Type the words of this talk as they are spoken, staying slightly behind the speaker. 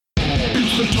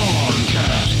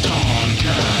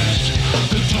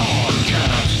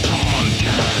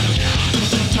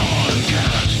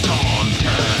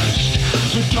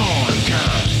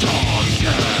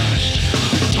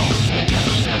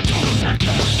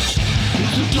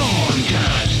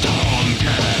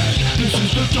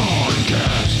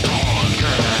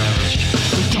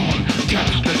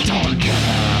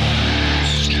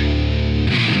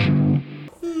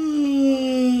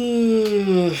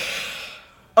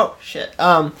Oh, shit.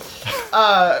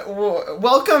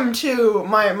 Welcome to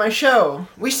my show.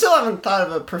 We still haven't thought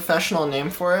of a professional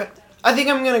name for it. I think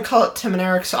I'm going to call it Tim and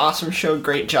Eric's Awesome Show,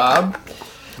 Great Job.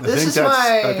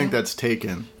 I think that's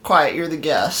taken. Quiet, you're the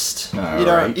guest. You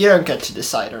don't get to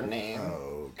decide our name.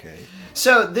 Okay.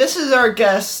 So, this is our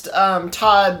guest,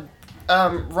 Todd,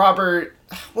 Robert...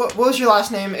 What was your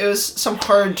last name? It was some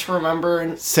hard to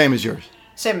remember. Same as yours.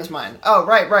 Same as mine. Oh,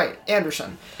 right.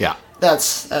 Anderson. Yeah.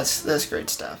 That's great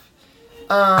stuff.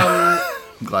 I'm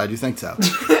glad you think so.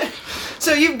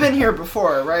 So you've been here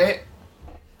before, right?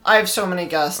 I have so many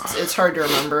guests, it's hard to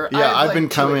remember. Yeah, I've been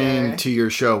coming to your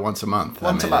show once a month.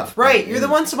 Once a month. Right, you're the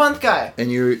once a month guy.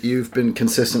 And you've been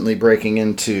consistently breaking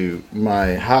into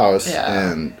my house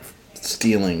and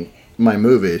stealing my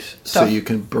movies so you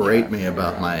can berate me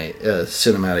about my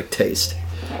cinematic taste.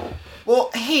 Well,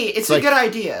 hey, it's a good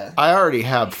idea. I already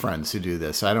have friends who do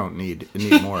this. I don't need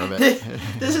more of it.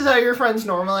 This is how your friends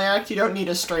normally act? You don't need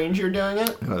a stranger doing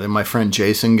it? Then my friend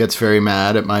Jason gets very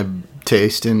mad at my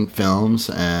taste in films,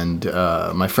 and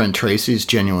my friend Tracy's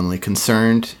genuinely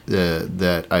concerned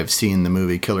that I've seen the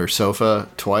movie Killer Sofa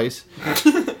twice.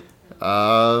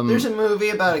 There's a movie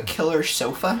about a killer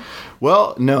sofa?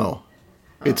 Well, no.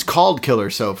 It's called Killer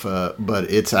Sofa, but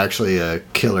it's actually a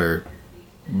killer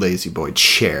lazy boy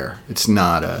chair. It's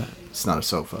not a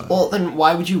sofa. Well, then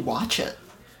why would you watch it?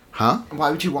 Huh?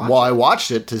 Why would you watch it? Well, I watched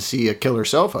it to see a killer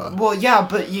sofa. Well, yeah,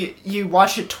 but you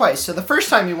watched it twice. So the first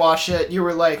time you watched it, you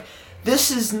were like,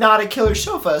 this is not a killer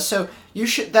sofa, so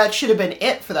that should have been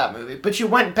it for that movie. But you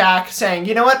went back saying,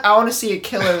 you know what, I want to see a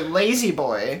killer lazy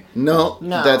boy. No,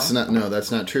 that's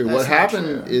not true. What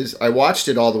happened is I watched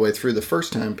it all the way through the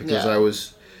first time because I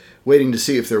was waiting to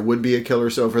see if there would be a killer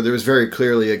sofa. There was very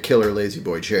clearly a killer lazy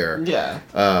boy chair. Yeah.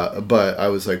 But I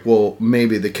was like, well,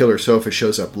 maybe the killer sofa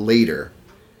shows up later,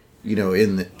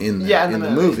 in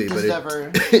the movie, but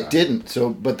it didn't.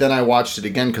 So, but then I watched it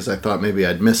again because I thought maybe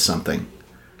I'd missed something.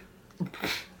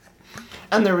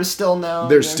 And there was still no.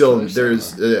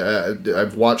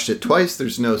 I've watched it twice.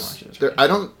 There's no sofa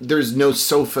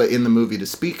in the movie to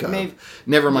speak of.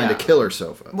 Never mind a killer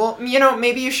sofa. Well,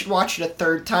 maybe you should watch it a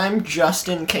third time just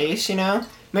in case.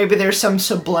 Maybe there's some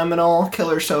subliminal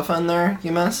killer sofa in there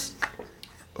you missed.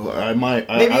 Well, I might.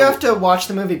 Maybe you have to watch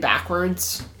the movie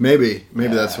backwards. Maybe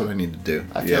that's what I need to do.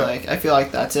 I feel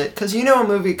like that's it because a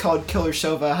movie called Killer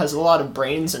Sofa has a lot of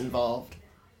brains involved.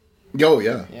 Oh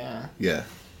yeah. Yeah. Yeah.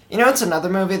 It's another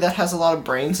movie that has a lot of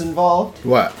brains involved.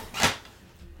 What?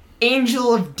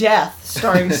 Angel of Death,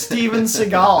 starring Steven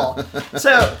Seagal.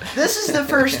 So, this is the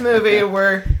first movie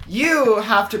where you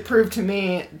have to prove to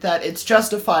me that it's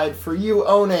justified for you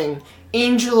owning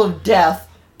Angel of Death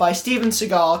by Steven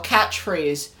Seagal,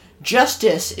 catchphrase,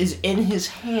 justice is in his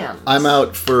hands. I'm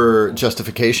out for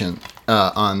justification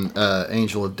on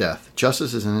Angel of Death.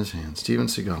 Justice is in his hands. Steven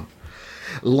Seagal.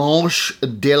 L'Ange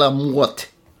de la Mort.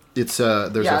 It's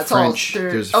French. French.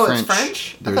 It's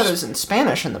French? I thought it was in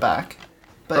Spanish in the back.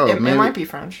 But it might be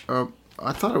French. I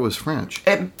thought it was French.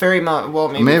 It very much,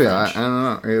 maybe French. I don't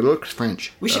know. It looks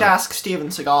French. We should ask Steven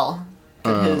Seagal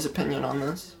his opinion on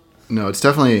this. No, it's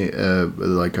definitely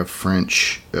like a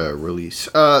French release.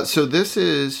 So this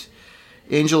is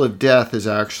Angel of Death is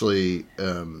actually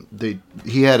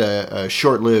he had a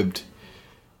short-lived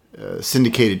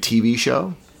syndicated TV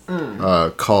show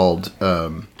called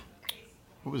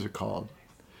what was it called?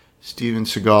 Steven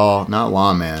Seagal, not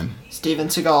Lawman. Steven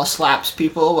Seagal slaps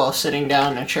people while sitting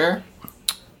down in a chair.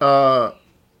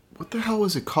 What the hell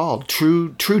was it called?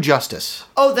 True Justice.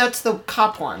 Oh, that's the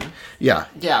cop one. Yeah.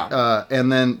 Yeah.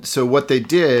 And then, so what they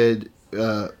did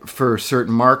for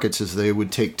certain markets is they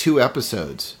would take 2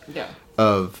 episodes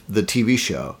of the TV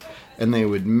show and they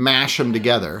would mash them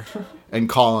together and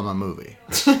call them a movie.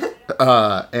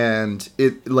 And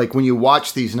it, like, when you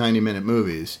watch these 90-minute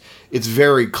movies, it's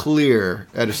very clear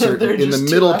at a certain in the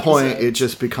middle point it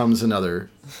just becomes another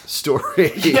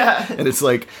story. Yeah. And it's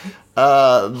like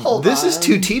this is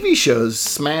 2 TV shows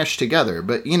smashed together,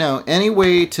 but any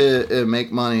way to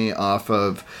make money off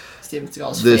of Steven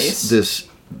Seagal's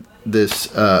this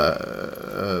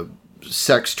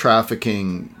sex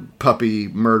trafficking, puppy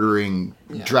murdering,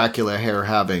 Dracula hair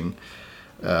having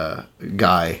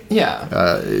guy.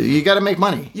 Yeah. You got to make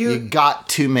money. You got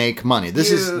to make money.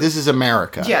 This is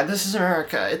America. Yeah, this is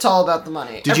America. It's all about the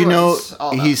money. Did you know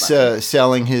he's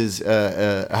selling his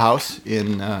house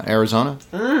in Arizona?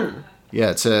 Mm.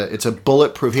 Yeah, it's a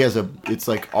bulletproof. It's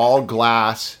like all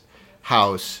glass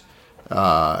house,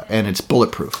 and it's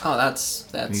bulletproof. Oh,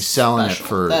 that's he's selling special. it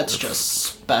for that's just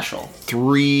special.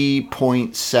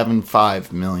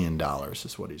 $3.75 million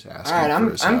is what he's asking. All right,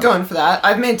 I'm going for that.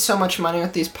 I've made so much money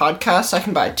with these podcasts. I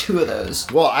can buy 2 of those.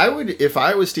 Well, I would, if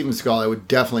I was Steven Seagal, I would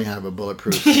definitely have a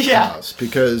bulletproof yeah. house,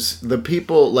 because the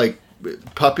people like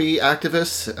puppy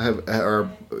activists are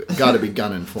got to be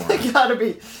gunning for him. They gotta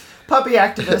be. Puppy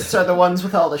activists are the ones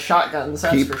with all the shotguns.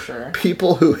 That's for sure.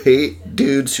 People who hate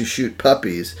dudes who shoot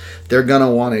puppies, they're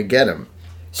gonna want to get him.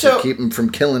 To keep him from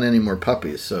killing any more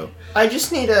puppies. So I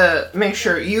just need to make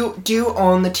sure you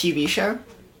own the TV show.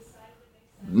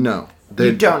 No,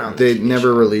 you don't own. They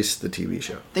never released the TV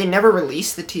show. They never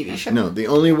released the TV show. No, the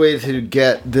only way to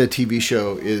get the TV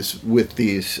show is with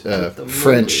these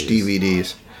French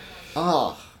DVDs.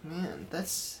 Oh man,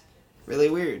 that's really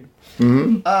weird.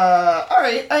 Mm-hmm. All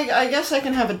right, I guess I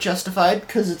can have it justified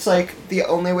because it's like the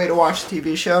only way to watch the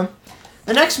TV show.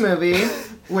 The next movie,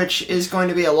 which is going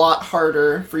to be a lot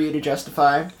harder for you to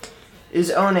justify, is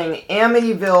owning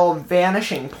Amityville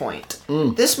Vanishing Point.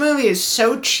 This movie is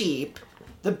so cheap.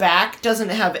 The back doesn't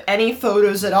have any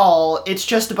photos at all. It's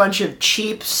just a bunch of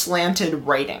cheap, slanted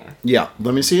writing. Yeah,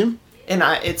 let me see him. And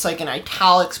it's like in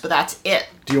italics, but that's it.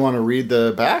 Do you want to read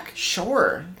the back?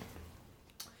 Sure.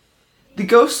 The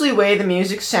ghostly way the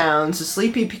music sounds, the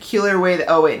sleepy, peculiar way that...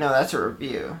 Oh, wait, no, that's a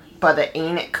review. By the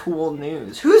Ain't It Cool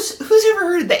News. Who's ever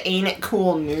heard of the Ain't It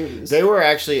Cool News? They were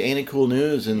actually Ain't It Cool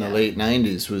News in the late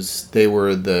 90s. They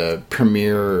were the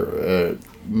premier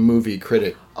movie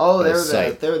critic. Oh, they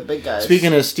were the big guys.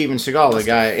 Speaking of Steven Seagal, the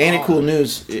guy, Ain't It Cool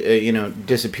News,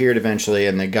 disappeared eventually,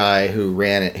 and the guy who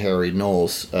ran it, Harry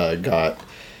Knowles, got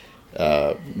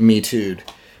Me Too'd.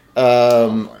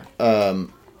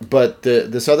 But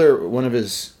this other one of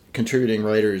his contributing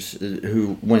writers,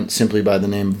 who went simply by the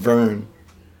name Vern,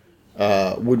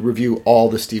 would review all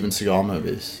the Steven Seagal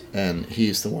movies, and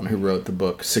he's the one who wrote the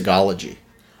book Seagology.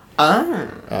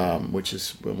 Which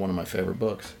is one of my favorite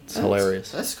books. It's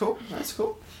hilarious. That's cool.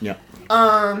 Yeah.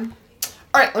 All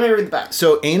right, let me read the back.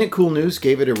 So, Ain't It Cool News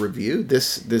gave it a review.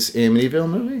 This Amityville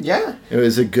movie. Yeah.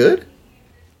 Is it good?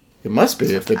 It must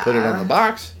be if they put it on the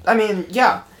box. I mean,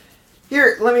 yeah.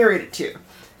 Here, let me read it to you.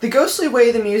 The ghostly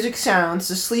way the music sounds,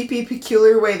 the sleepy,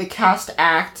 peculiar way the cast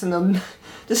acts, and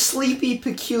the sleepy,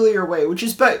 peculiar way, which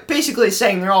is basically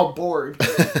saying they're all bored.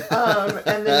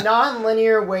 And the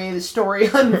non-linear way the story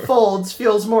unfolds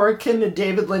feels more akin to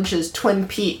David Lynch's Twin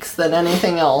Peaks than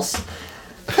anything else.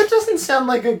 That doesn't sound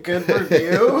like a good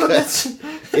review.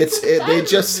 They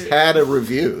just had a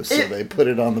review, so they put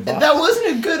it on the box. That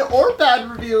wasn't a good or bad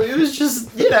review. It was just,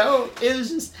 it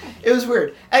was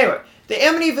weird. Anyway. The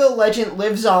Amityville legend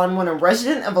lives on when a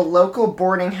resident of a local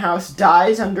boarding house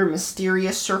dies under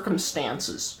mysterious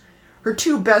circumstances. Her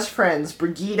 2 best friends,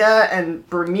 Brigida and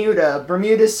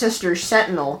Bermuda's sister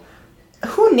Sentinel.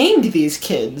 Who named these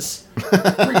kids?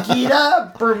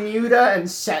 Brigida, Bermuda, and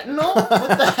Sentinel?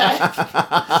 What the heck?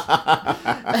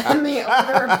 And the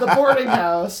owner of the boarding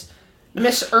house,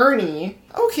 Miss Ernie.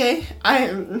 Okay,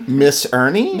 Miss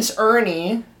Ernie? Miss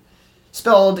Ernie,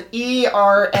 spelled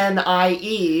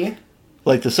ERNIE.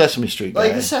 Like the Sesame Street guy.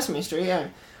 Like the Sesame Street, yeah.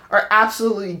 Are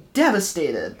absolutely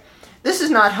devastated. This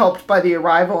is not helped by the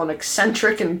arrival of an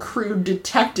eccentric and crude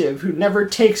detective who never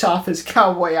takes off his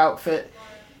cowboy outfit,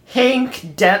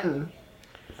 Hank Denton.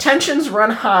 Tensions run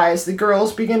high as the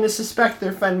girls begin to suspect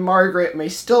their friend Margaret may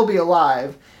still be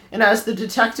alive, and as the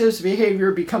detective's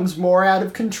behavior becomes more out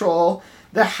of control,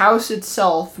 the house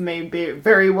itself may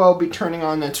very well be turning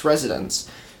on its residents.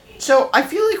 So, I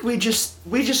feel like we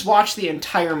just watched the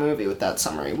entire movie with that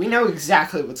summary. We know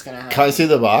exactly what's going to happen. Can I see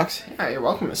the box? Yeah, you're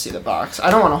welcome to see the box.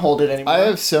 I don't want to hold it anymore. I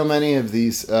have so many of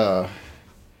these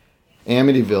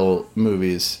Amityville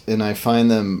movies, and I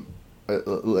find them...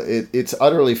 it's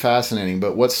utterly fascinating,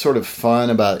 but what's sort of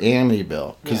fun about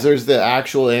Amityville? Because there's the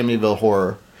actual Amityville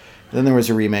horror, then there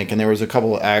was a remake, and there was a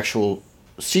couple of actual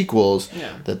sequels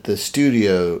that the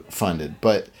studio funded.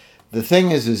 But the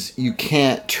thing is you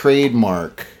can't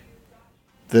trademark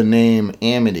the name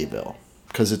Amityville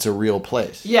because it's a real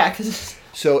place. Yeah, because...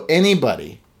 So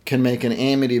anybody can make an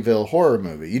Amityville horror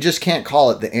movie. You just can't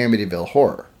call it the Amityville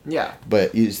Horror. Yeah.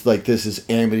 But it's like, this is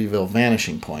Amityville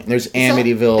Vanishing Point. There's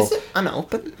Amityville... Is it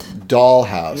unopened?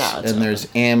 Dollhouse. No, it's and there's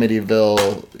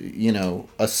Amityville,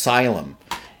 Asylum.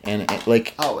 And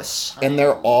like... Oh, Asylum. And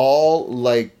they're all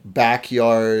like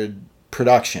backyard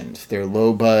productions. They're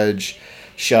low budge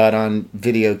shot on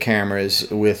video cameras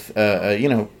with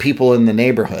people in the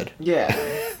neighborhood. Yeah.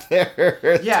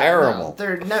 They're terrible.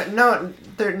 No,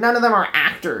 none of them are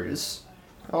actors.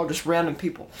 All just random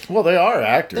people. Well, they are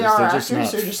actors.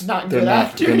 They're just not good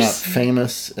actors. They're not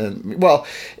famous. And well,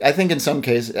 I think in some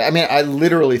cases, I mean, I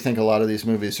literally think a lot of these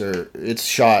movies it's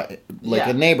shot like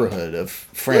a neighborhood of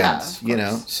friends,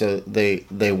 so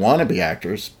they want to be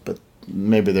actors, but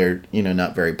maybe they're,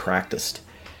 not very practiced.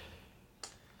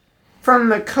 From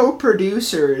the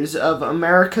co-producers of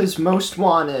America's Most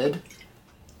Wanted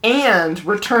and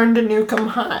Return to Nukem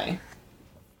High.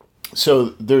 So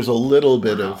there's a little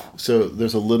bit of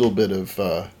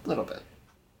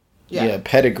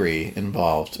pedigree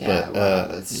involved, but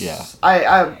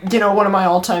one of my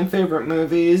all-time favorite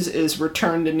movies is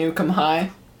Return to Nukem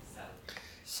High.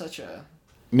 Such a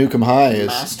Nukem High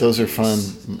those are fun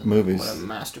movies. What a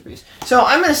masterpiece. So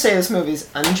I'm going to say this movie's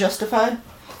unjustified.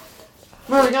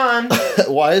 Moving on.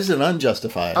 Why is it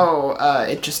unjustified? Oh,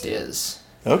 it just is.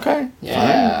 Okay.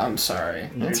 Yeah, fine. I'm sorry.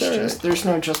 There's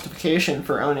no justification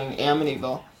for owning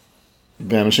Amityville.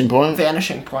 Vanishing Point?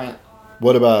 Vanishing Point.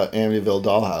 What about Amityville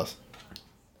Dollhouse?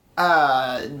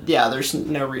 Yeah, there's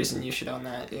no reason you should own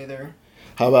that either.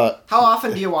 How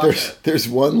often do you watch it? There's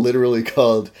one literally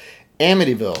called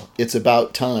Amityville, It's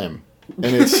About Time.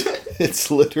 And it's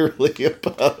literally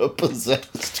about a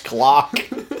possessed clock.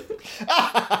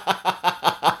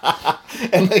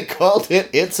 And they called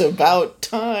it It's About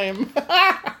Time.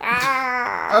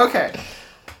 Okay.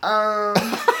 Wow,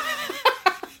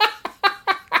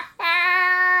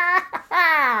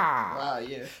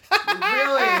 you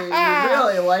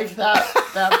really like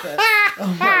that bit. Oh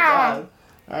my god.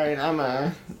 Alright,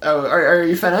 are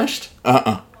you finished?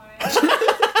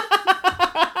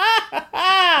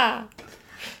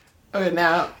 Okay,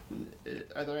 now,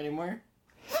 are there any more?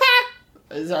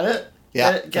 Is that it?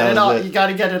 Yeah. Get it all. You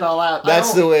gotta get it all out.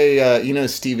 That's the way,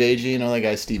 Steve Agee? You know that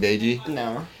guy Steve Agee?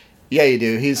 No. Yeah, you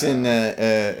do. He's he's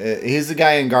the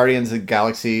guy in Guardians of the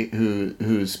Galaxy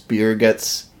whose beer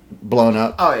gets blown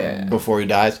up before he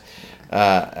dies.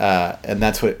 And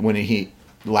that's when he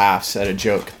laughs at a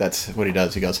joke. That's what he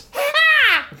does. He goes,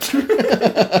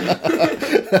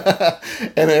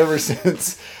 and ever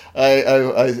since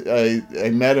I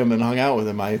met him and hung out with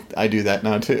him, I do that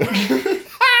now too.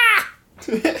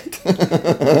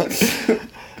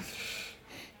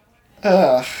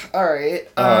 All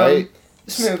right.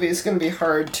 This movie is gonna be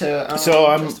hard to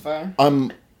justify.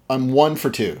 I'm 1 for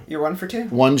 2. You're 1 for 2.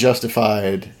 1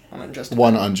 justified.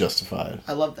 1 unjustified.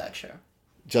 I love that show.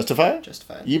 Justified?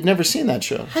 Justified. You've never seen that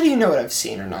show. How do you know what I've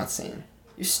seen or not seen?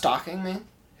 You stalking me?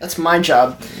 That's my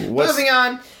job. Moving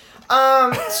on.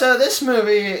 So this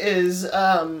movie is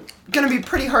gonna be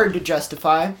pretty hard to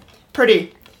justify.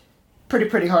 Pretty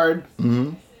hard.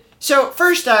 Mm-hmm. So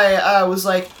first I was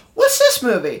like, what's this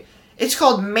movie? It's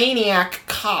called Maniac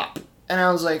Cop. And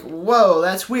I was like, whoa,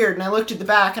 that's weird. And I looked at the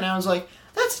back and I was like,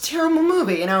 that's a terrible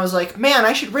movie. And I was like, man,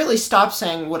 I should really stop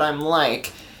saying what I'm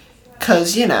like.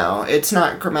 Because, it's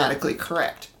not grammatically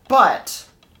correct. But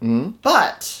then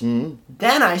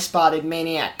I spotted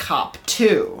Maniac Cop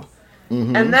 2.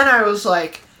 Mm-hmm. And then I was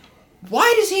like,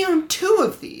 why does he own 2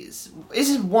 of these?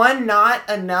 Is one not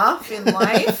enough in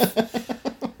life?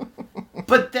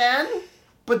 But then,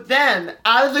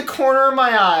 out of the corner of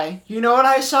my eye, you know what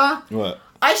I saw? What?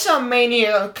 I saw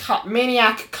Maniac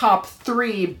Cop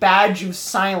 3, Badge of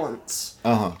Silence.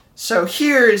 Uh-huh. So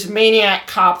here's Maniac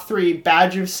Cop 3,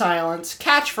 Badge of Silence,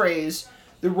 catchphrase,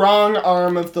 the wrong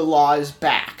arm of the law is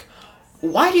back.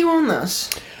 Why do you own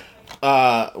this?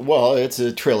 Well, it's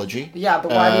a trilogy. Yeah,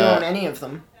 but why do you own any of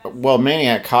them? Well,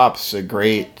 Maniac Cop's a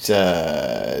great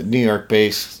New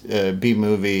York-based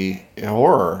B-movie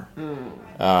horror.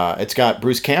 It's got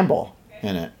Bruce Campbell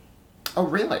in it. Oh,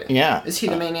 really? Yeah. Is he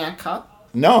the Maniac Cop?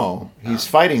 No, he's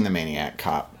fighting the Maniac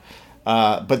Cop.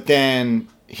 But then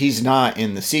he's not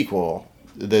in the sequel.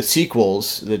 The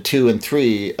sequels, the 2 and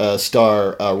 3,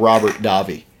 star Robert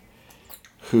Davi,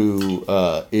 who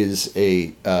is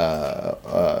a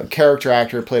character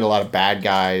actor, played a lot of bad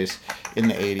guys in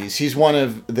the 80s. He's one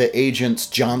of the agents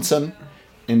Johnson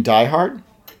in Die Hard.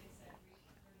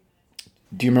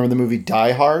 Do you remember the movie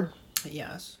Die Hard?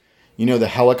 Yes. You know the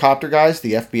helicopter guys,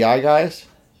 the FBI guys?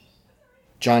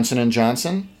 Johnson &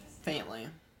 Johnson? Faintly.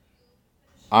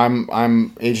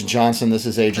 I'm Agent Johnson. This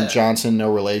is Agent Johnson.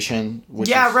 No relation.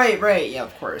 Right. Yeah,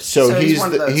 of course. So he's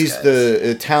the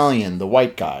Italian, the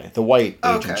white guy, the white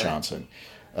Agent Johnson.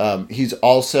 He's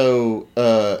also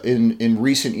in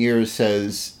recent years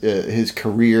says his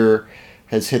career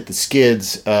has hit the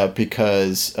skids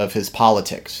because of his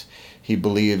politics. He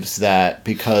believes that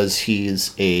because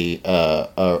he's a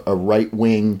right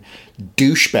wing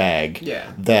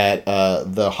douchebag, that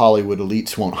the Hollywood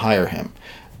elites won't hire him.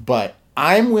 But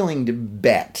I'm willing to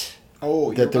bet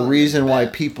that the reason why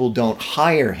people don't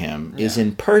hire him is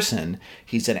in person.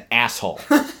 He's an asshole.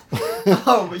 But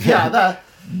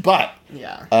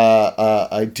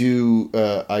I do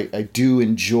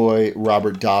enjoy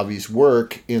Robert Davi's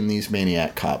work in these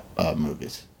Maniac Cop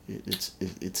movies.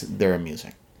 They're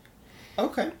amusing.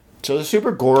 Okay. So they're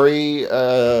super gory,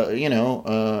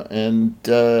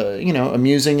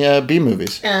 amusing B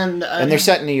movies. And they're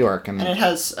set in New York. And it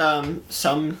has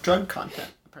some drug content,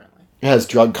 apparently. It has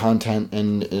drug content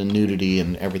and nudity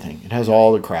and everything. It has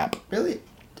all the crap. Really?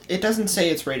 It doesn't say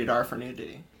it's rated R for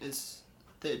nudity.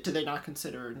 Do they not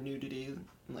consider nudity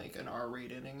like an R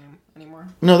rating anymore?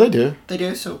 No, they do. They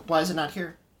do? So why is it not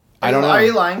here? I don't know. Are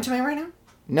you lying to me right now?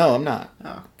 No, I'm not.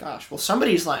 Oh, gosh. Well,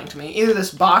 somebody's lying to me. Either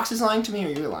this box is lying to me or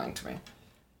you're lying to me.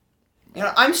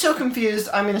 I'm so confused,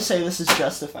 I'm going to say this is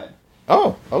justified.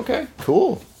 Oh, okay.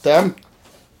 Cool. I'm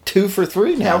 2 for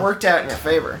 3 now. Yeah, it worked out in your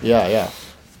favor. Yeah.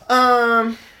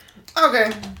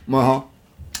 Okay. Uh-huh.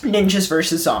 Ninjas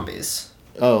versus zombies.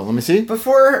 Oh, let me see.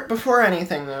 Before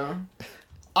anything, though,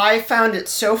 I found it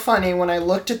so funny when I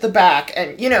looked at the back,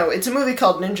 and, it's a movie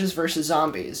called Ninjas vs.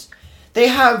 Zombies. They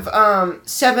have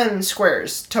 7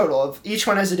 squares total. Each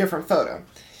one has a different photo.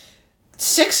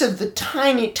 6 of the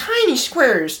tiny, tiny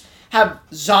squares have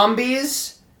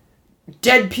zombies,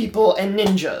 dead people, and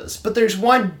ninjas. But there's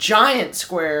one giant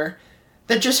square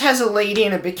that just has a lady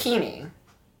in a bikini.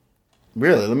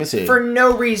 Really? Let me see. For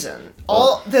no reason.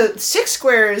 All the 6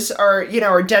 squares are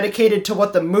dedicated to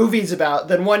what the movie's about.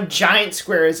 Then one giant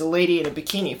square is a lady in a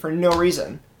bikini for no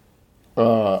reason.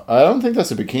 I don't think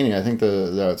that's a bikini. I think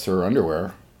that's her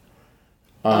underwear.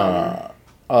 You're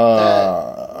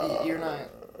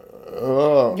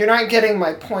not getting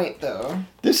my point, though.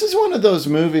 This is one of those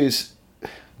movies.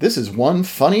 This is one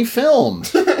funny film,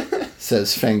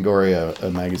 says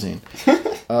Fangoria magazine.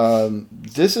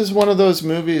 This is one of those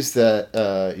movies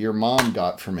that your mom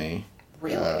got for me.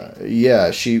 Really?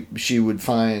 Yeah, she would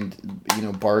find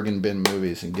bargain bin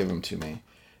movies and give them to me,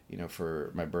 for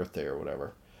my birthday or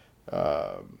whatever.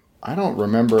 I don't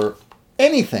remember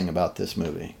anything about this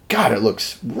movie. God, it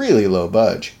looks really low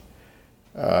budge.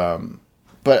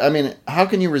 But I mean, how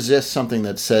can you resist something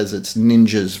that says it's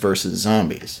ninjas versus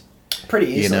zombies? Pretty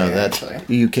easily, actually.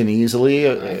 You can easily...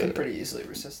 I can pretty easily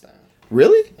resist that.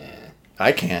 Really? Yeah.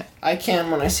 I can't. I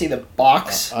can when I see the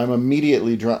box. I'm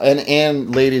immediately drawn...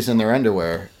 And ladies in their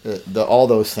underwear. All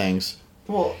those things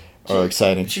are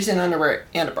exciting. She's in underwear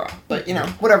and a bra. But,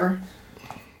 whatever.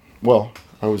 Well,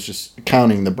 I was just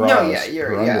counting the bras. No, yeah,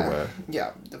 underwear.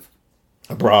 Yeah.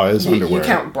 A bra is underwear. You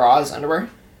count bras underwear?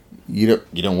 You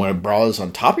don't wear bras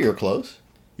on top of your clothes.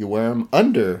 You wear them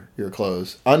under your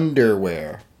clothes.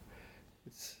 Underwear.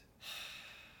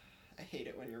 I hate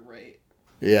it when you're right.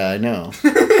 Yeah, I know.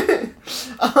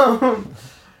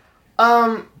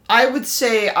 I would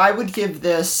say I would give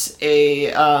this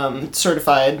a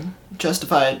certified,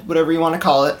 justified, whatever you want to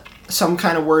call it, some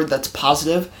kind of word that's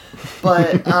positive.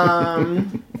 But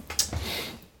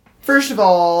first of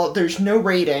all, there's no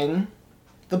rating.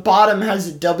 The bottom has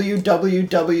a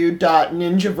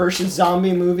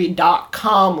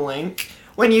www.ninjaversuszombiemovie.com link.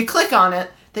 When you click on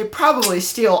it, they probably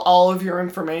steal all of your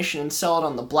information and sell it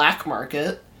on the black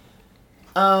market.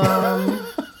 How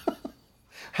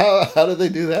do they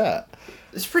do that?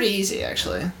 It's pretty easy,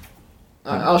 actually.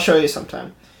 I'll show you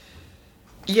sometime.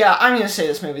 Yeah, I'm going to say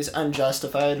this movie's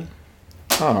unjustified.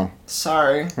 Oh.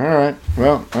 Sorry. All right.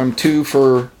 Well, I'm 2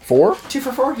 for 4. 2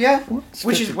 for 4, yeah.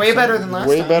 Which is way better than last time.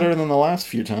 Way better than the last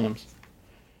few times.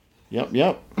 Yep.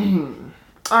 All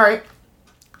right.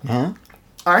 Huh?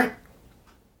 All right.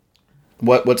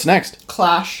 What's next?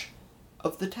 Clash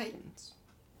of the Titans.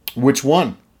 Which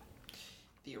one?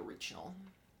 The original.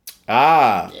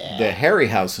 The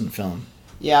Harryhausen film.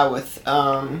 Yeah, with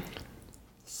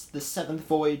the Seventh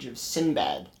Voyage of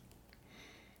Sinbad.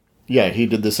 Yeah, he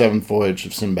did the Seventh Voyage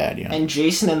of Sinbad, yeah. And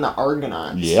Jason and the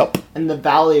Argonauts. Yep. And the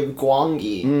Valley of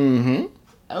Gwangi. Mm-hmm.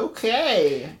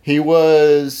 Okay. He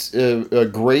was a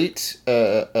great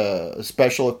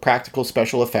practical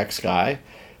special effects guy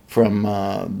from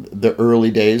the early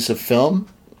days of film.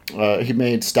 He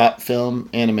made stop film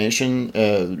animation.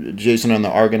 Jason and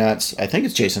the Argonauts. I think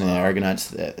it's Jason and the Argonauts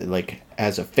that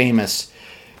has a famous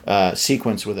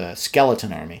sequence with a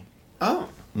skeleton army. Oh.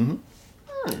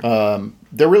 Mm-hmm.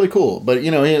 They're really cool, but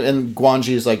and Gwangi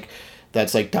is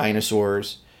that's like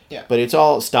dinosaurs. Yeah. But it's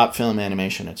all stop film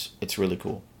animation. It's really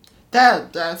cool.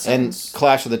 That's and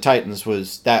Clash of the Titans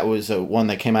was one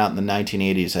that came out in the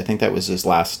 1980s. I think that was his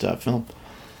last film.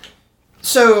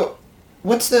 So,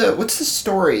 what's the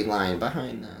storyline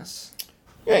behind this?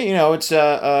 Yeah, it's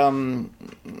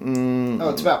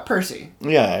it's about Percy.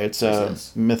 Yeah,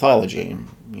 it's mythology.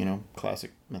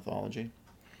 Classic mythology.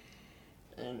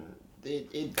 And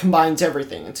it combines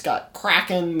everything. It's got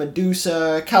Kraken,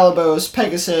 Medusa, Calibos,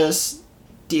 Pegasus,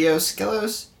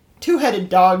 Dioskylos, two-headed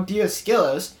dog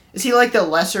Dioskylos. Is he like the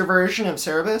lesser version of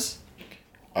Cerberus?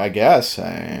 I guess.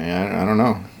 I don't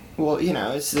know. Well,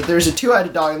 there's a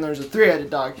two-headed dog and there's a three-headed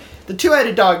dog. The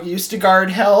two-headed dog used to guard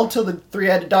hell till the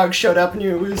three-headed dog showed up and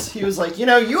he was like,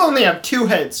 you only have two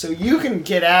heads, so you can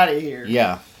get out of here.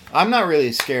 Yeah. I'm not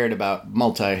really scared about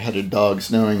multi-headed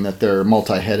dogs knowing that they're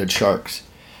multi-headed sharks.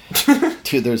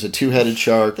 There's a two-headed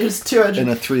shark there's two-headed and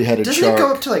a three-headed shark. Doesn't it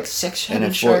go up to like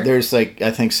six-headed shark? There's like,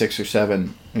 I think 6 or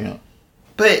 7,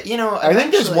 But, I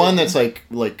think there's one that's like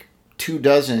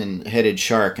 24 headed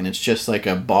shark, and it's just like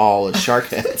a ball of shark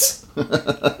heads.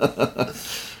 I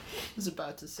was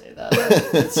about to say that.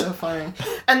 It's so funny.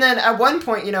 And then at one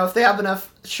point, if they have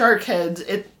enough shark heads,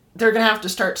 they're going to have to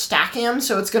start stacking them,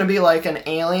 so it's going to be like an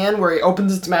alien where he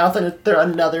opens its mouth and they're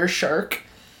another shark.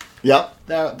 Yep.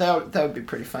 That would be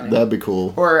pretty funny. That'd be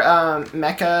cool. Or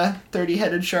Mecha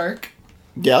 30-headed shark.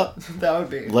 Yep. That would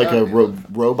be... Like a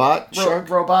robot shark?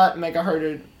 Robot,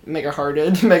 mega-headed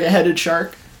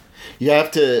shark. You have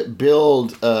to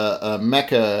build a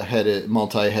mecha-headed,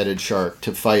 multi-headed shark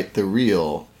to fight the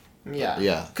real... Yeah.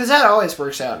 Yeah. Because that always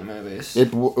works out in movies.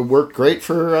 It worked great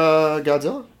for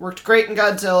Godzilla. Worked great in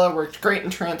Godzilla, worked great in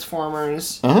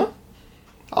Transformers. Uh-huh.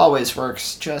 Always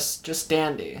works. Just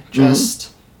dandy.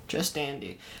 Just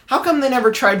dandy. How come they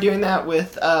never tried doing that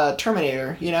with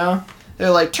Terminator, They're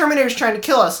like, Terminator's trying to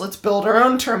kill us, let's build our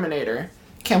own Terminator.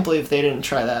 Can't believe they didn't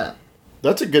try that.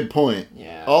 That's a good point.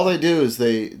 Yeah. All they do is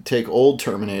they take old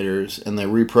Terminators and they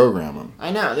reprogram them.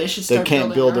 I know, they should start They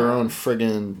can't build their own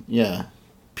friggin', yeah.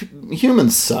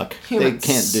 Humans suck. They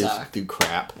can't do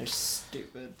crap. They're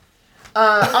stupid.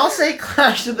 I'll say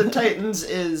Clash of the Titans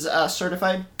is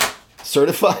certified.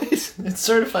 Certified? It's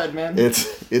certified, man.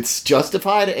 It's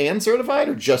justified and certified,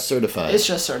 or just certified? It's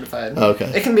just certified. Okay.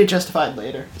 It can be justified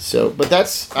later. So, but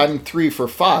I'm 3 for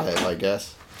 5, I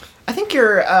guess. I think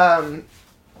you're.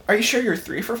 Are you sure you're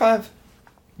 3 for 5?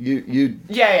 You.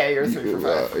 Yeah, you're 3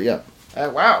 for 5. Yeah.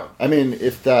 Wow. I mean,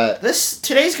 if that.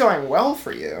 Today's going well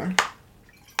for you.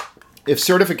 If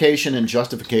certification and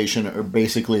justification are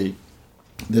basically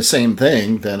the same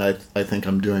thing, then I think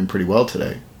I'm doing pretty well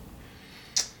today.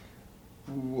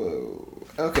 Whoa.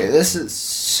 Okay, this is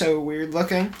so weird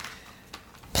looking.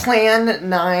 Plan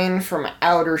 9 from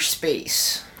Outer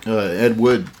Space. Ed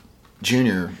Wood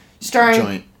Jr. Starring...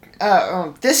 joint.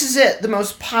 This is it. The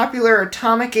most popular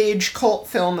atomic age cult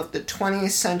film of the 20th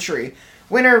century.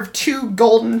 Winner of 2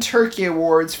 Golden Turkey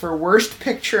Awards for Worst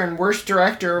Picture and Worst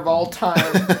Director of all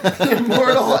time. The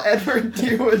immortal Edward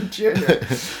D. Wood Jr.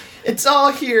 It's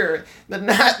all here. The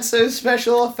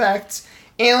not-so-special effects...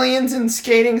 Aliens in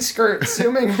skating skirts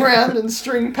zooming around in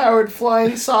string-powered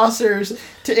flying saucers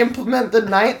to implement the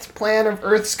 9th plan of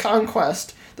Earth's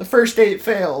conquest. The first 8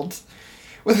 failed.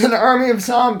 With an army of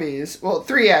zombies, well,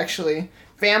 3 actually,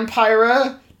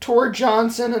 Vampira, Tor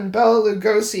Johnson, and Bela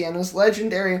Lugosi in his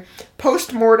legendary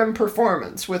post-mortem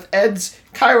performance, with Ed's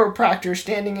chiropractor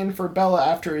standing in for Bela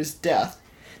after his death.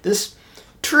 This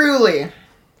truly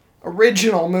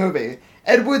original movie.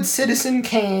 Ed Wood's Citizen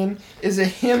Kane is a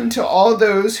hymn to all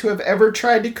those who have ever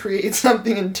tried to create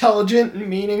something intelligent and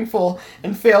meaningful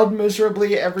and failed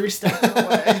miserably every step of the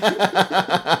way.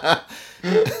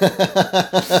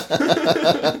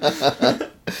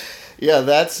 Yeah,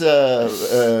 that's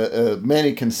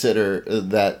many consider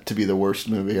that to be the worst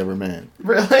movie ever made.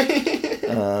 Really?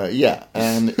 Yeah,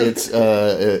 and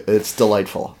it's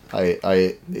delightful.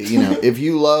 If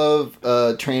you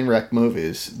love train wreck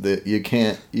movies, that you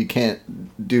can't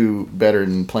do better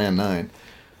than Plan 9.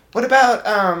 What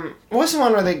about what's the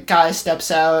one where the guy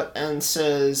steps out and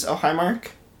says, "Oh, hi,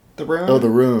 Mark"? The Room. Oh, The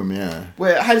Room. Yeah.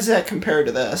 Wait, how does that compare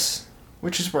to this?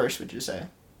 Which is worse, would you say?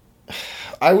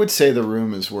 I would say The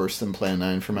Room is worse than Plan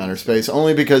 9 from Outer Space,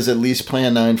 only because at least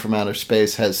Plan 9 from Outer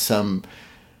Space has some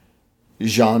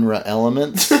genre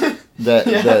elements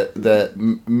that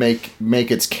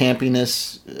make its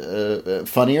campiness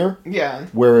funnier. Yeah.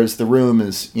 Whereas The Room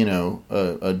is,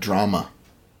 a drama.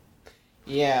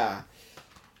 Yeah.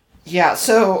 Yeah,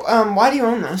 so why do you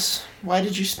own this? Why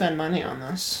did you spend money on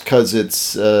this? Because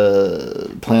it's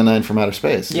Plan 9 from Outer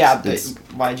Space. Yeah, but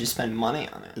why'd you spend money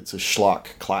on it? It's a schlock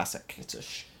classic. It's a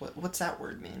what's that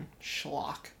word mean?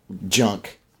 Schlock.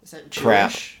 Junk. Is that Jewish?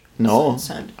 Crap. No, Does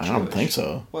that sound I don't Jewish? think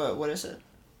so. What is it?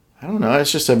 I don't know.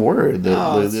 It's just a word that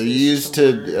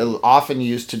often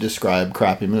used to describe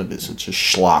crappy movies. It's just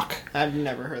schlock. I've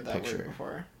never heard that word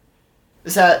before.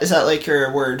 Is that like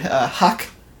your word, huck?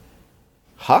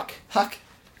 Huck? Huck.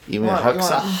 You want to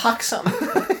huck something?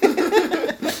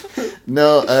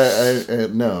 No,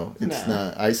 no, it's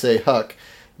not. I say huck.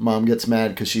 Mom gets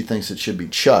mad because she thinks it should be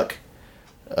chuck.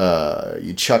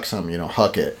 You chuck something, you don't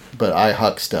huck it. But I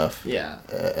huck stuff. Yeah.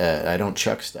 I don't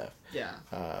chuck stuff. Yeah.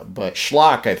 But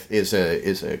schlock is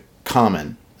a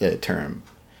common term.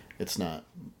 It's not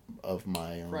of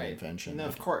my own invention. No,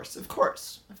 of course.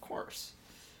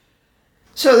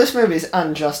 So this movie's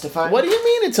unjustified. What do you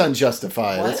mean it's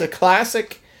unjustified? What? It's a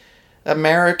classic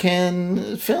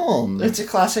American film. It's a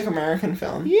classic American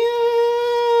film. Yeah.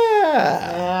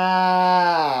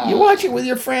 You watch it with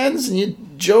your friends and you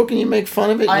joke and you make fun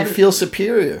of it and you feel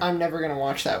superior. I'm never going to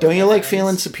watch that. Don't you like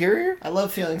feeling superior? I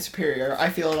love feeling superior. I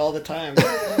feel it all the time.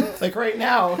 Like right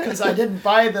now, because I didn't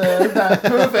buy that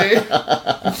movie.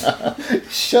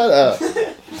 Shut up.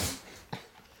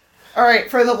 All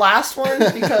right, for the last one,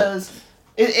 because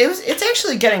it's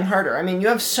actually getting harder. I mean, you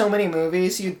have so many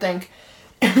movies, you'd think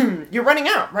you're running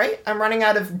out, right? I'm running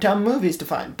out of dumb movies to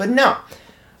find. But no.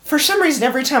 For some reason,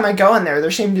 every time I go in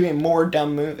there seem to be more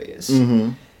dumb movies.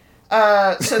 Mm-hmm.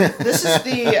 So this is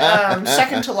the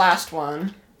second to last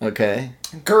one. Okay.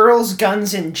 Girls,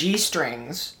 Guns, and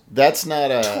G-Strings. That's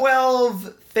not a...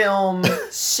 12 film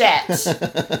set.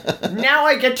 Now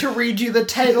I get to read you the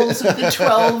titles of the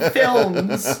 12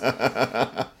 films.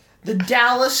 The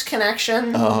Dallas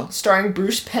Connection, starring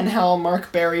Bruce Penhall,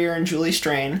 Mark Berrier, and Julie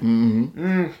Strain.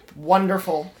 Mm-hmm.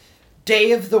 Wonderful.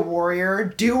 Day of the Warrior,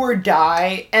 Do or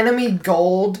Die, Enemy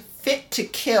Gold, Fit to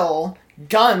Kill,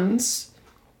 Guns.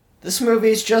 This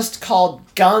movie's just called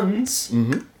Guns.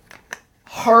 Mm-hmm.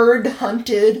 Hard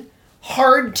Hunted,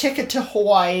 Hard Ticket to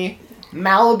Hawaii,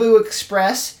 Malibu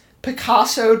Express,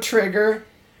 Picasso Trigger,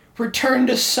 Return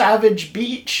to Savage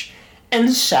Beach,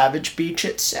 and Savage Beach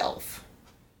itself.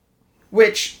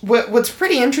 What's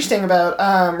pretty interesting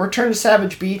about Return to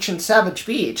Savage Beach and Savage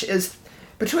Beach is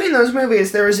between those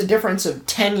movies there is a difference of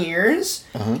 10 years,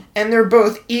 and they're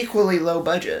both equally low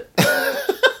budget.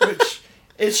 Which,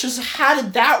 it's just, how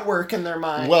did that work in their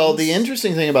minds? Well, the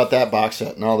interesting thing about that box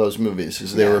set and all those movies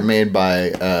is they were made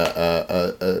by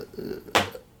a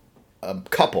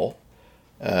couple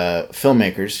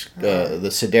filmmakers, the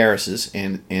Sedarises,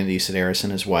 and Andy Sedaris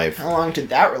and his wife. How long did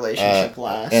that relationship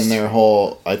last? And their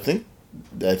whole, I think,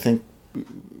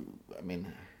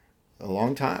 a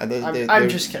long time. I'm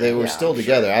just kidding. They were still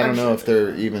together. Sure. I don't know if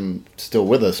they're even still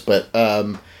with us, but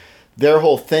their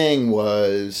whole thing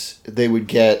was they would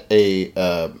get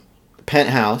a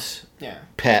penthouse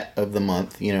pet of the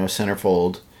month,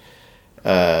 centerfold,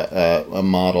 a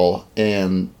model,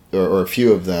 and or a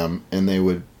few of them, and they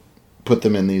would put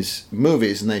them in these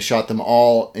movies, and they shot them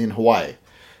all in Hawaii.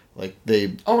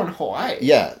 In Hawaii.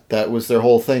 Yeah, that was their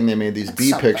whole thing. They made these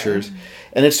B pictures,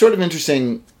 and it's sort of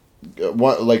interesting.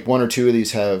 One or two of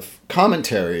these have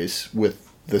commentaries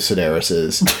with the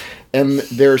Sedarises, and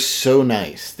they're so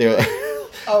nice. They're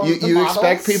you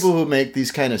expect people who make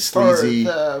these kind of sleazy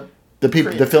the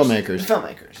filmmakers. The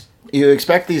filmmakers. You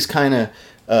expect these kind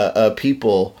of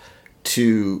people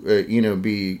to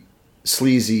be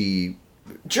sleazy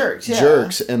jerks,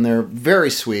 and they're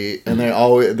very sweet, and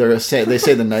they say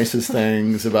the nicest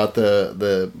things about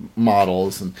the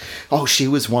models, and she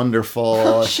was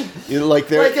wonderful. They're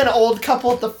like an old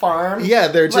couple at the farm. Yeah,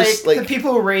 they're just like the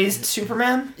people who raised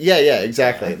Superman. Yeah,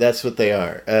 exactly. That's what they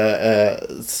are.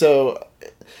 So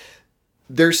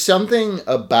there's something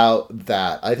about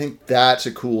that. I think that's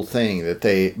a cool thing that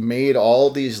they made all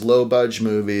these low budget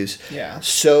movies. Yeah.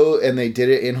 And they did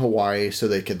it in Hawaii so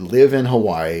they could live in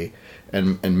Hawaii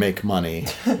and make money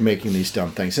making these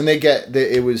dumb things. And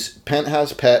it was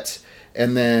penthouse pets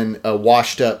and then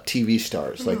washed up TV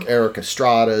stars like Eric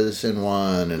Estrada's in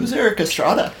one. And who's Eric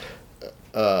Estrada?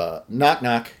 Knock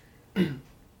Knock.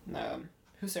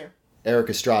 Who's there? Eric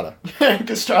Estrada. Eric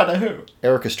Estrada who?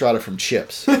 Eric Estrada from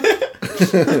Chips.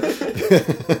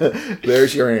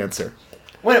 There's your answer.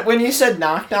 When you said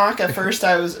Knock Knock, at first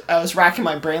I was racking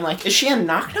my brain like, is she in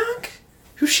Knock Knock?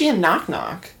 Who's she in Knock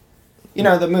Knock?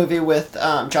 The movie with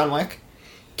John Wick?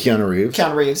 Keanu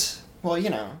Reeves. Well,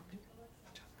 Keanu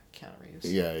Reeves.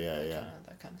 Yeah.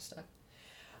 That kind of stuff.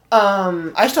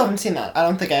 I still haven't seen that. I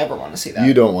don't think I ever want to see that.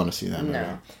 You don't want to see that movie.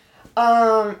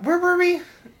 No. Where were we?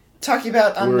 Talking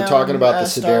about unknown We were talking about the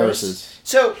Sedarises.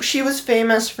 So she was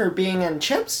famous for being in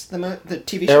Chips, the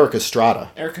TV show? Eric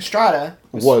Estrada. Eric Estrada.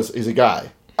 Is a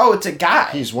guy. Oh, it's a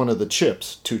guy. He's one of the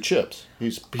two Chips.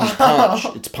 He's Ponch.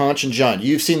 It's Ponch and John.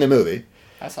 You've seen the movie.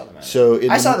 I saw the movie. So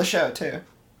I saw the show, too.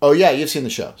 Oh yeah, you've seen the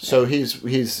show. So he's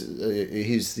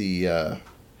the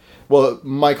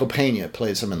Michael Pena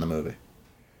plays him in the movie.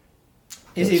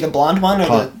 Is he the blonde one or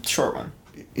the short one?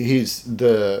 He's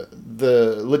the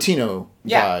Latino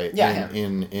guy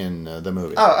in the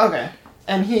movie. Oh, okay.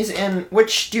 And he's in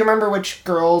which? Do you remember which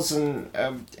Girls and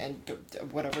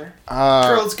whatever?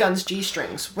 Girls, Guns,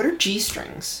 G-Strings. What are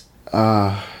G-Strings?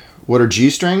 What are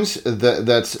G-strings?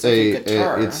 That's it's a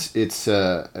guitar. It's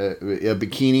a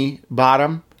bikini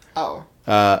bottom. Oh.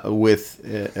 With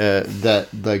that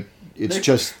like. It's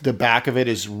just the back of it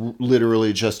is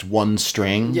literally just one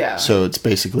string. Yeah. So it's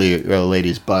basically a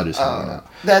lady's butt is hanging out.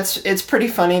 It's pretty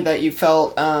funny that you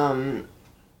felt I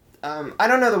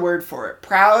don't know the word for it.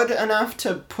 Proud enough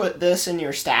to put this in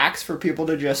your stacks for people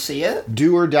to just see it.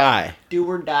 Do or Die. Do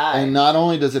or Die. And not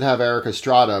only does it have Erik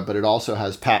Estrada, but it also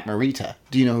has Pat Morita.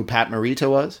 Do you know who Pat Morita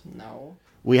was? No.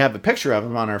 We have a picture of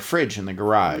him on our fridge in the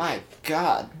garage. My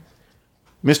God.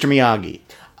 Mr. Miyagi.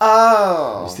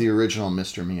 Oh. He's the original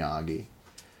Mr. Miyagi.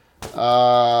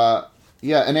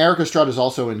 Yeah, and Erik Estrada is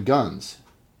also in Guns.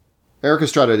 Erik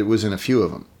Estrada was in a few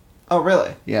of them. Oh,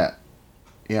 really? Yeah.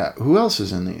 Yeah. Who else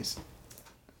is in these?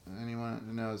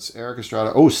 Anyone knows? Erik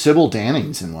Estrada. Oh, Sybil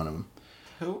Danning's in one of them.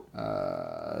 Who?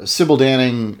 Sybil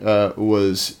Danning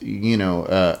was,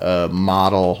 a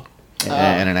model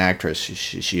and an actress.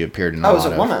 She appeared in a lot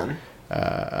of woman.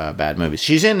 Bad movies.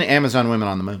 She's in Amazon Women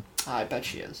on the Moon. I bet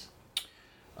she is.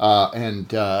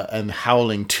 And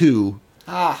Howling 2,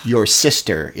 Your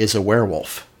Sister is a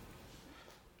Werewolf.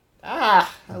 I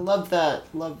love that.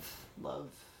 Love.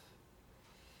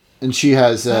 And she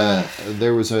has,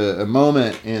 there was a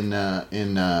moment in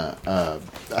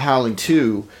Howling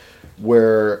 2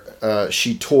 where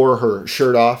she tore her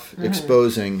shirt off,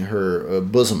 exposing her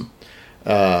bosom.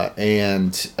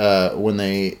 And when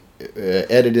they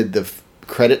edited the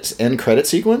end credit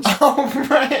sequence. Oh,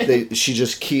 right. They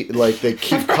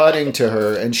keep cutting to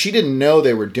her, and she didn't know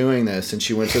they were doing this, and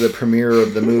she went to the premiere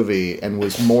of the movie and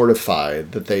was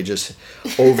mortified that they just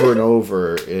over and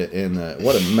over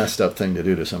what a messed up thing to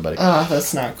do to somebody. Oh,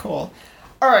 that's not cool.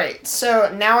 All right, so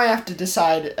now I have to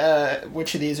decide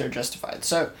which of these are justified.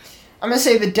 So I'm going to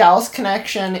say the Dallas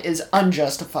Connection is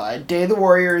unjustified. Day of the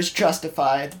Warrior is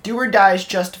justified. Do or Die is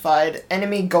justified.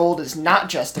 Enemy Gold is not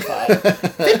justified.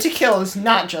 Fit to Kill is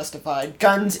not justified.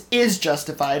 Guns is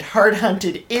justified. Hard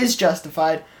Hunted is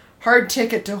justified. Hard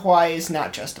Ticket to Hawaii is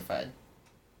not justified.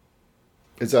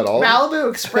 Is that all? Malibu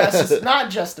Express is not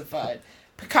justified.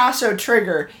 Picasso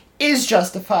Trigger is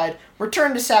justified.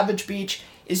 Return to Savage Beach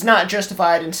is not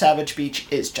justified, and Savage Beach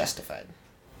is justified.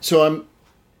 So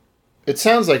it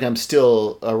sounds like I'm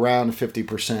still around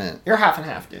 50%. You're half and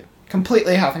half, dude.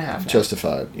 Completely half and half.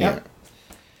 Justified, yeah. Yep.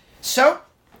 So,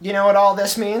 you know what all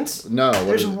this means? No.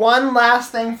 There's one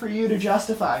last thing for you to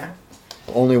justify.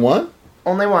 Only one?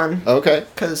 Only one. Okay.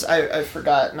 Because I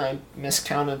forgot and I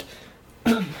miscounted.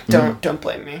 Don't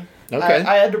blame me. Okay.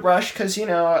 I had to rush because,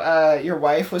 your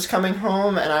wife was coming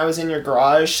home and I was in your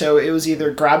garage, so it was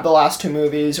either grab the last two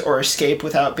movies or escape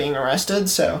without being arrested,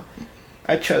 so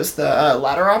I chose the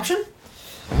latter option.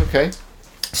 Okay.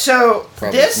 So,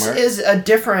 Probably this smart. is a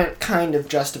different kind of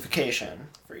justification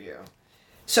for you.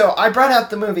 So, I brought out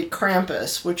the movie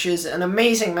Krampus, which is an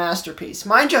amazing masterpiece.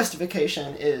 My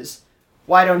justification is,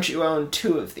 why don't you own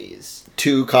two of these?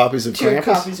 2 copies of Krampus?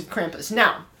 2 copies of Krampus.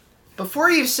 Now,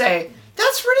 before you say,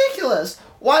 that's ridiculous,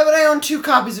 why would I own 2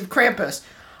 copies of Krampus?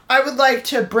 I would like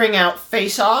to bring out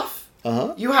Face Off.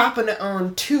 Uh-huh. You happen to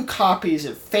own 2 copies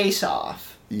of Face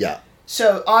Off. Yeah.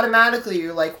 So automatically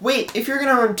you're like, wait, if you're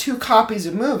going to own 2 copies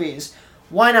of movies,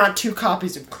 why not 2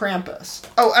 copies of Krampus?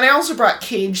 Oh, and I also brought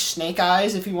Cage Snake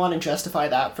Eyes if you want to justify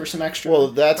that for some extra. Well,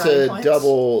 that's brownie a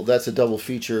points. double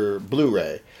feature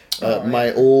Blu-ray. Right.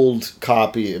 My old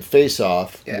copy of Face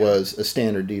Off Yeah. was a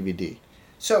standard DVD.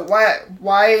 So why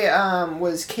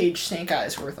was Cage Snake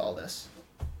Eyes worth all this?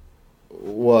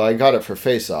 Well, I got it for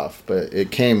Face Off, but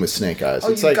it came with Snake Eyes.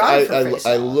 Oh, it's you like got it for Face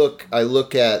Off. I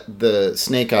look at the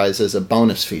Snake Eyes as a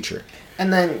bonus feature.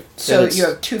 And then, so you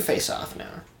have 2 Face Off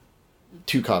now.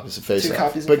 2 copies of Face 2 Off.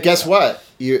 copies of But Face guess Off. what?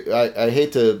 I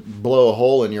hate to blow a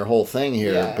hole in your whole thing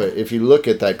here, Yeah. but if you look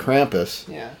at that Krampus,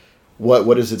 Yeah.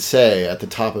 what does it say at the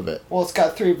top of it? Well, it's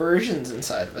got 3 versions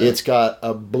inside of it. It's got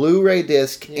a Blu-ray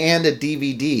disc and a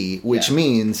DVD, which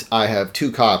means I have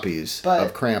 2 copies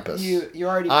of Krampus. You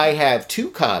already. I have 2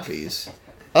 copies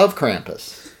of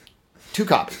Krampus. 2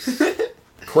 copies.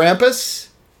 Krampus,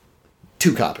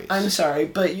 2 copies. I'm sorry,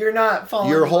 but you're not following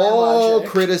Your my whole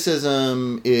logic.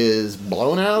 criticism is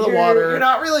blown out of the water. You're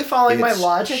not really following my It's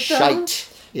logic, though. shite.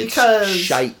 It's Because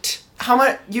shite. how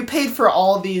much you paid for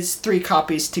all these 3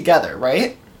 copies together,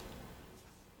 right?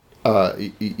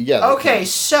 Yeah. Okay,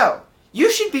 so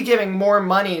you should be giving more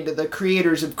money to the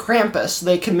creators of Krampus.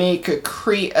 They can make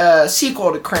a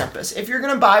sequel to Krampus. If you're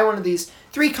going to buy one of these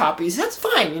 3 copies, that's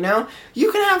fine, you know?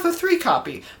 You can have a 3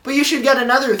 copy, but you should get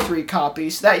another 3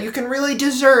 copies so that you can really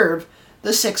deserve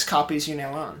the 6 copies you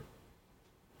now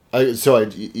own. So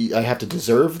I have to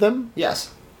deserve them?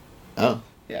 Yes. Oh.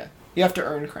 Yeah. You have to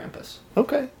earn Krampus.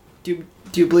 Okay. Do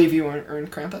you believe you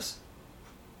earned Krampus?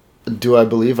 Do I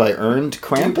believe I earned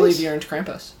Krampus? Do you believe you earned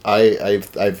Krampus?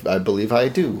 I believe I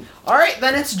do. All right,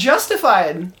 then it's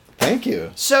justified. Thank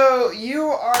you. So you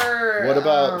are... What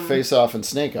about Face Off and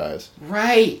Snake Eyes?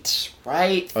 Right.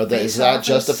 Is that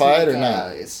justified or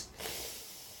not?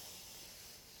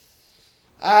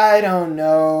 I don't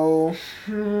know.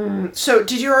 So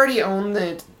did you already own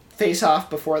the Face Off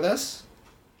before this?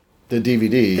 The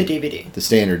DVD. The DVD. The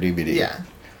standard DVD. Yeah.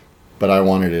 But I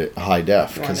wanted it high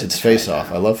def because it's Face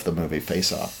Off. I love the movie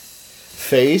Face Off.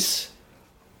 Face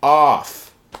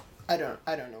Off. I don't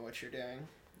know what you're doing.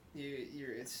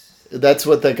 It's. That's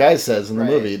what that guy says in the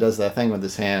movie. He does that thing with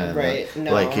his hand. Right.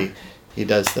 No. Like he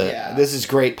does the. Yeah. This is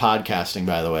great podcasting,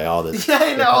 by the way. All this. Yeah,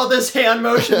 I know all this hand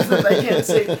motions that they can't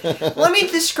see. Let me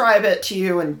describe it to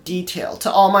you in detail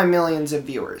to all my millions of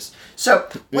viewers. So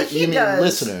what he does. Mean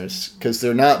listeners, because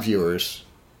they're not viewers,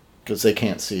 because they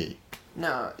can't see.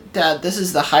 No, Dad, this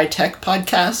is the high-tech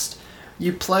podcast.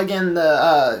 You plug in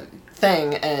the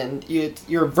thing, and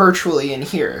you're virtually in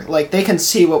here. Like, they can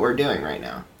see what we're doing right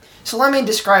now. So let me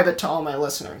describe it to all my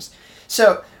listeners.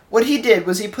 So what he did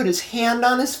was he put his hand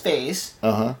on his face,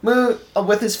 moved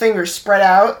with his fingers spread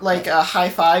out like a high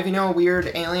five, you know, a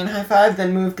weird alien high five,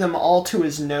 then moved them all to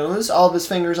his nose, all of his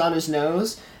fingers on his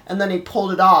nose, and then he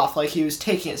pulled it off like he was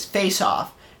taking his face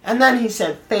off. And then he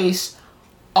said, face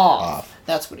off.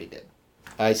 That's what he did.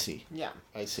 I see. Yeah.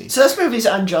 I see. So this movie's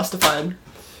unjustified.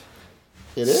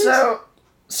 It is? So,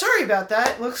 sorry about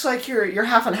that. Looks like you're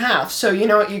half and half. So you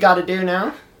know what you gotta do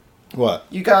now? What?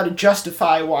 You gotta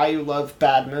justify why you love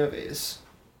bad movies.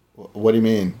 What do you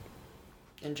mean?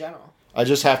 In general. I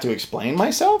just have to explain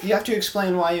myself? You have to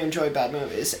explain why you enjoy bad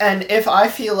movies. And if I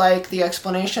feel like the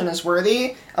explanation is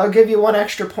worthy, I'll give you 1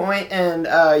 extra point and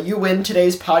you win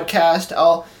today's podcast.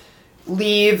 I'll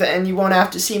leave and you won't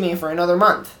have to see me for another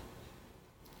month.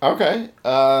 Okay.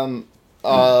 Why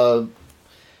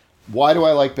do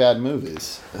I like bad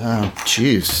movies? Oh,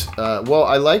 jeez. Well,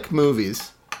 I like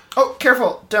movies. Oh,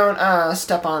 careful. Don't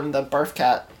step on the barf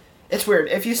cat. It's weird.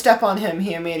 If you step on him,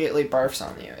 he immediately barfs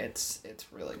on you. It's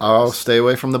really gross. I'll stay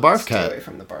away from the barf cat. Stay away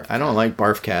from the barf cat. I don't like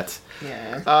barf cats.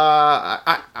 Yeah.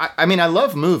 I mean, I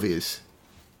love movies.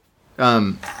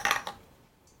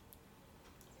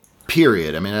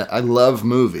 Period. I mean, I love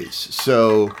movies.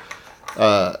 So...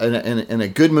 and a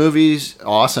good movie's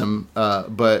awesome,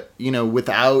 but you know,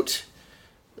 without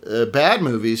bad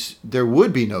movies, there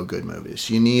would be no good movies.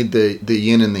 You need the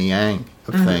yin and the yang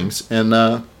of things, and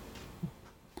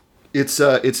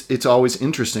it's always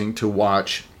interesting to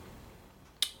watch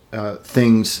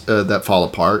things that fall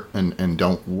apart and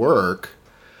don't work,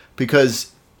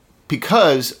 because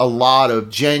a lot of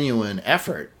genuine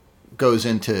effort goes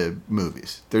into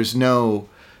movies.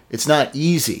 It's not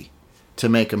easy to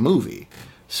make a movie.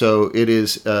 So it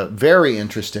is very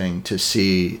interesting to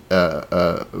see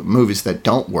movies that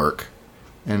don't work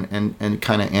and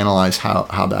kind of analyze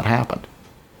how that happened.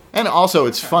 And also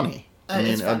it's funny. I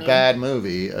mean,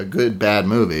 funny. A good bad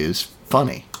movie is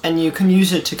funny. And you can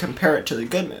use it to compare it to the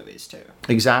good movies too.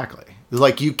 Exactly.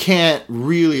 Like, you can't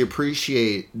really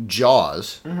appreciate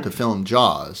Jaws, the film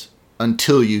Jaws,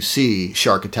 until you see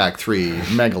Shark Attack 3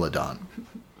 Megalodon.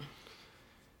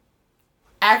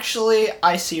 Actually,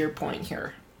 I see your point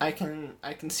here. I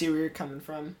can see where you're coming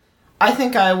from. I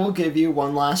think I will give you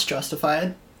one last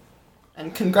justified.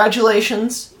 And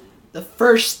congratulations, the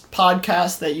first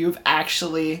podcast that you've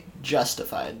actually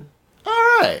justified.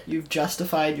 All right. You've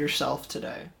justified yourself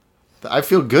today. I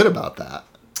feel good about that.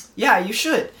 Yeah, you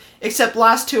should. Except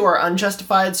last 2 are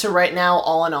unjustified, so right now,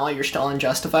 all in all, you're still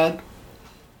unjustified.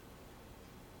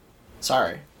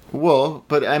 Sorry. Well,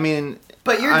 but I mean...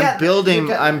 But I'm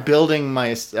building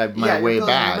my way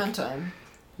back. Momentum.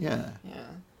 Yeah.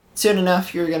 Soon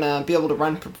enough, you're gonna be able to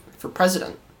run for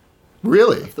president.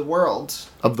 Really? Of the world.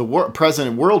 Of the world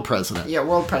president. Yeah,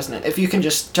 world president. If you can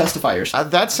just justify yourself.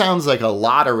 That sounds like a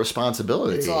lot of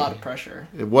responsibility. It's a lot of pressure.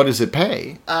 What does it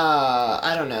pay?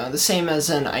 I don't know. The same as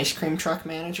an ice cream truck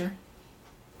manager.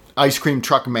 Ice cream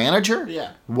truck manager?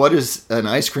 Yeah. What does an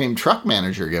ice cream truck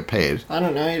manager get paid? I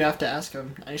don't know. You'd have to ask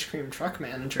an ice cream truck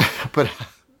manager.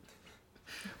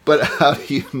 But how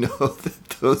do you know that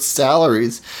those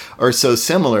salaries are so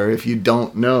similar if you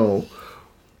don't know,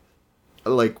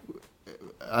 like,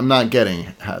 I'm not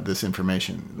getting this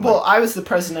information. Well, I was the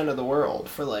president of the world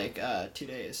for like 2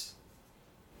 days.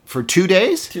 For 2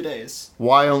 days? 2 days.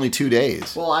 Why only 2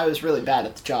 days? Well, I was really bad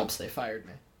at the job, so they fired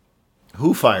me.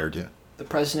 Who fired you? The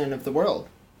president of the world.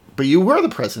 But you were the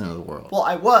president of the world. Well,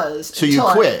 I was. So you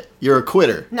quit. You're a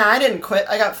quitter. No, I didn't quit.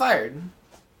 I got fired.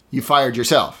 You fired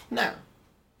yourself. No.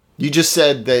 You just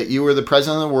said that you were the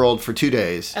president of the world for 2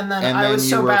 days. And then I was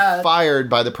so bad. You were fired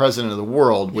by the president of the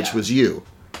world, which was you.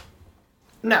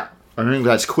 No. I think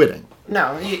that's quitting.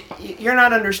 No, you're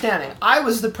not understanding. I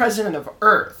was the president of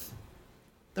Earth.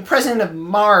 The president of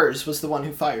Mars was the one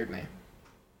who fired me.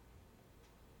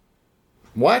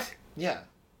 What? Yeah.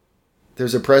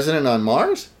 There's a president on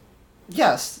Mars?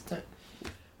 Yes.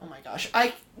 Oh my gosh.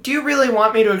 Do you really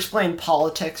want me to explain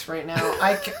politics right now?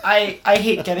 I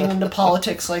hate getting into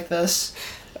politics like this.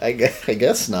 I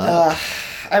guess not.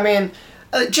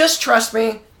 Just trust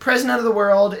me. President of the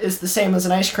world is the same as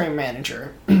an ice cream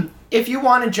manager. If you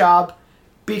want a job,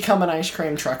 become an ice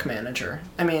cream truck manager.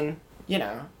 I mean,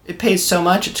 it pays so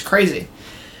much, it's crazy.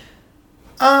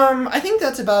 I think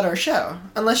that's about our show.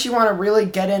 Unless you want to really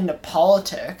get into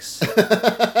politics.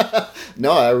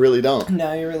 No, I really don't.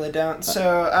 No, you really don't.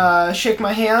 So, shake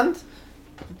my hand.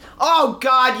 Oh,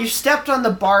 God, you stepped on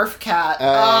the barf cat.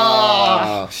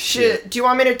 Oh, shit. Do you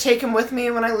want me to take him with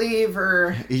me when I leave,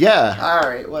 or? Yeah. All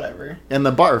right, whatever. And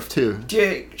the barf, too.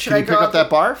 Should I pick up that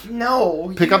barf?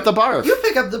 No. Pick up the barf. You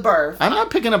pick up the barf. I'm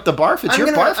not picking up the barf. It's your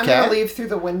barf cat. I'm going to leave through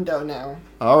the window now.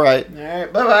 All right. All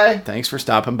right, bye-bye. Thanks for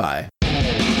stopping by.